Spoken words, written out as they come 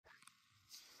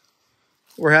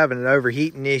We're having an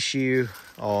overheating issue.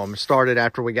 Started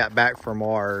after we got back from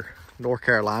our North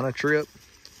Carolina trip.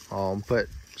 Put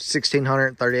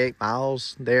 1,638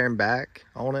 miles there and back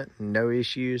on it, no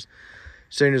issues.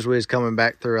 As soon as we was coming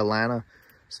back through Atlanta,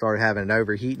 started having an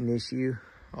overheating issue.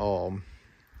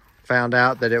 Found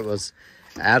out that it was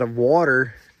out of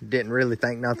water. Didn't really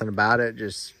think nothing about it,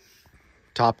 just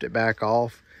topped it back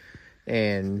off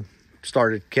and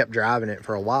kept driving it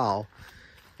for a while.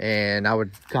 And I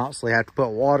would constantly have to put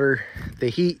water. The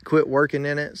heat quit working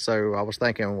in it, so I was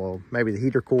thinking, well, maybe the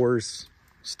heater core's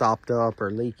stopped up or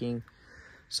leaking.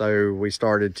 So we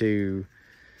started to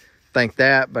think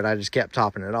that, but I just kept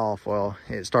topping it off. Well,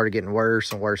 it started getting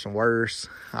worse and worse and worse.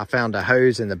 I found a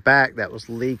hose in the back that was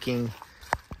leaking.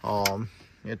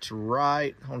 It's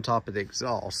right on top of the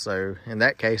exhaust. So in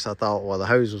that case, I thought, well, the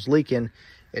hose was leaking.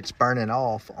 It's burning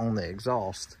off on the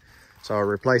exhaust. So I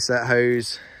replaced that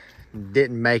hose.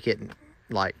 Didn't make it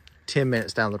like 10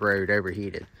 minutes down the road,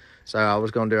 overheated. So I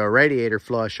was going to do a radiator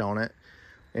flush on it.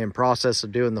 In process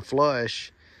of doing the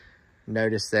flush,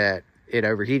 noticed that it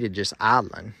overheated just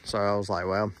idling. So I was like,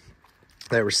 well,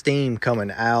 there was steam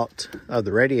coming out of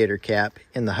the radiator cap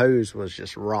and the hose was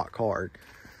just rock hard.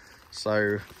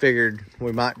 So figured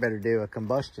we might better do a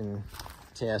combustion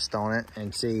test on it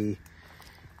and see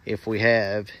if we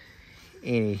have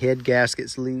any head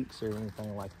gaskets leaks or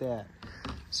anything like that.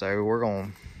 So we're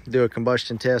going to do a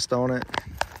combustion test on it,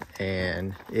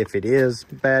 and if it is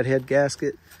bad head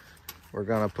gasket, we're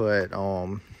going to put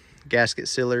gasket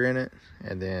sealer in it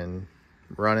and then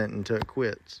run it until it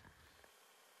quits.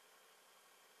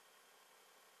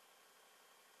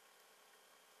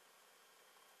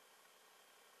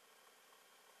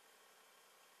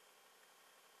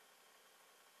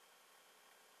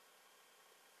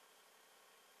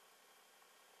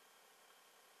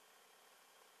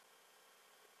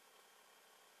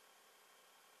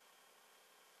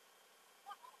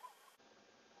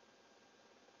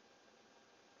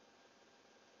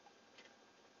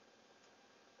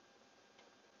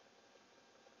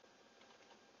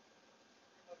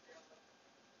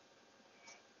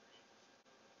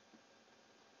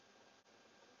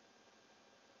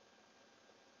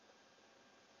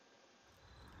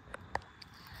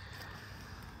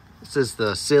 This is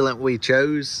the sealant we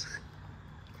chose.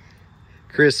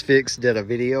 Chris Fix did a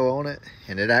video on it,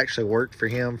 and it actually worked for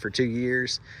him for 2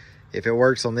 years. If it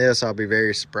works on this, I'll be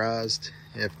very surprised.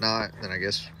 If not, then I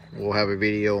guess we'll have a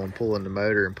video on pulling the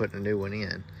motor and putting a new one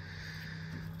in.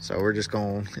 So we're just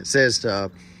going, it says to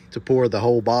pour the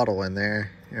whole bottle in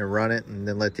there and run it and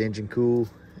then let the engine cool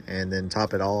and then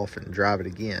top it off and drive it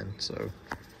again. So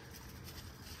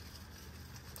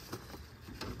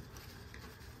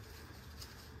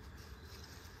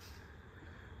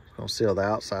I'll seal the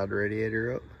outside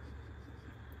radiator up.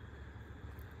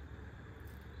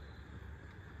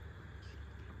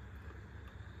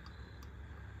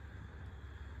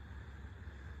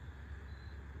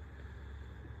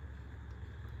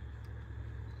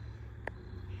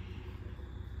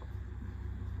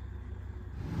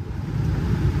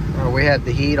 We had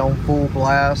the heat on full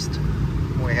blast.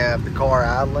 We have the car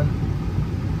idling.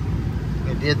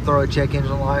 It did throw a check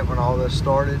engine light when all this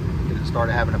started. It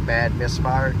started having a bad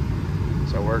misfire.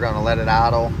 So we're gonna let it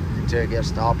idle until it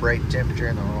gets to operating temperature,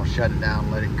 and then we'll shut it down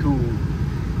and let it cool.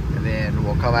 And then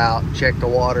we'll come out, check the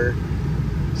water,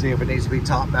 see if it needs to be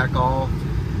topped back off,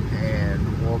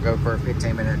 and we'll go for a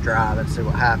 15-minute drive and see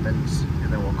what happens.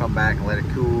 And then we'll come back and let it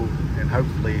cool, and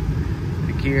hopefully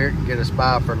secure it and get us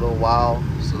by for a little while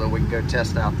so that we can go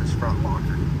test out this front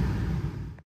locker.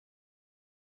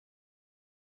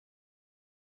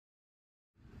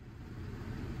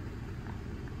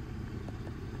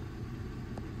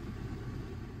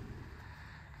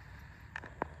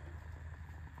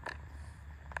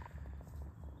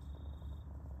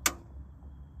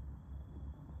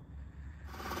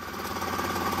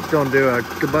 Going to do a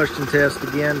combustion test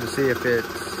again to see if it's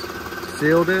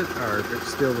sealed it or if it's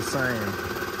still the same.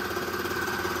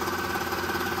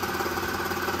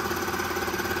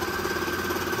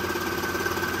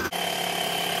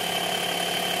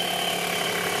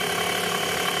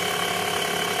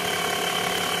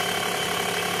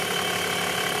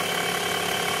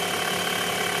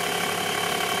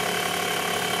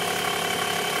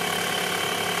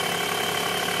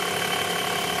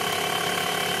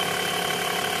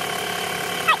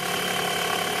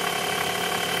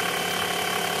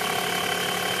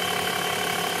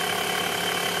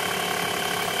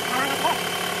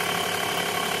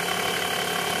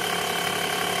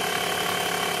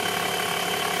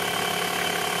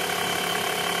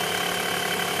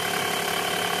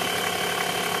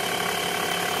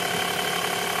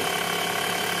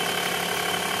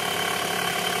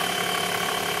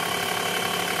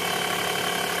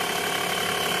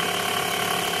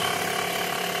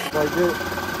 halfway good.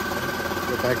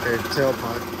 Get back there to the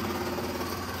tailpipe.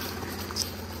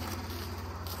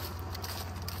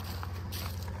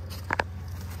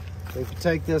 So if you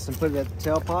take this and put it at the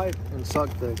tailpipe and suck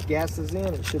the gases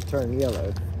in, it should turn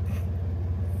yellow.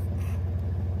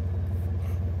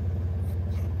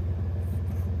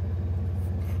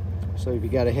 So if you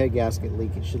got a head gasket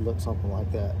leak, it should look something like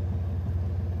that.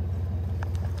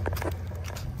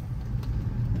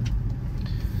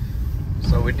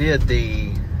 So we did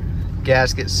the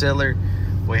gasket sealer.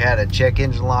 We had a check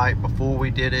engine light before we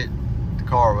did it. The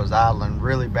car was idling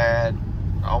really bad,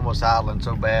 almost idling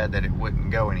so bad that it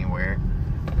wouldn't go anywhere.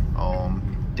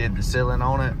 Did the sealing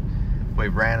on it. We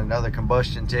ran another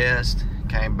combustion test,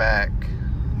 came back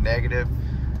negative.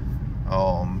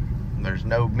 There's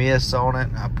no miss on it.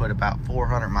 I put about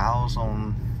 400 miles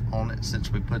on it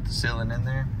since we put the sealing in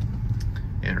there.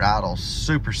 It rattles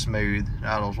super smooth. It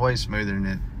rattles way smoother than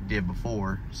it did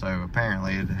before. So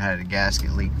apparently it had a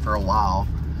gasket leak for a while.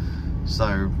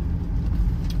 So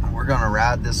we're gonna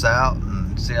ride this out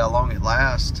and see how long it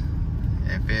lasts.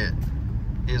 If it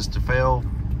is to fail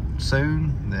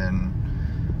soon, then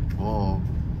we'll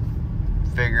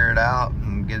figure it out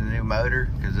and get a new motor,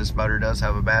 because this motor does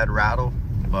have a bad rattle.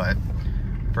 But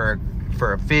for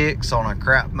a fix on a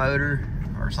crap motor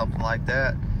or something like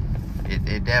that,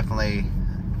 it definitely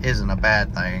isn't a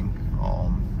bad thing,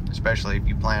 especially if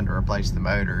you plan to replace the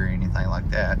motor or anything like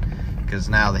that, because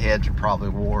now the heads are probably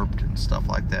warped and stuff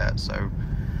like that. So,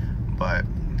 but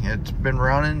it's been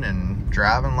running and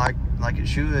driving like it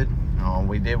should.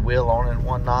 We did wheel on it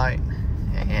one night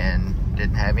and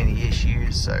didn't have any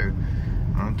issues, so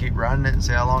I'm gonna keep running it and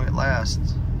see how long it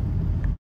lasts.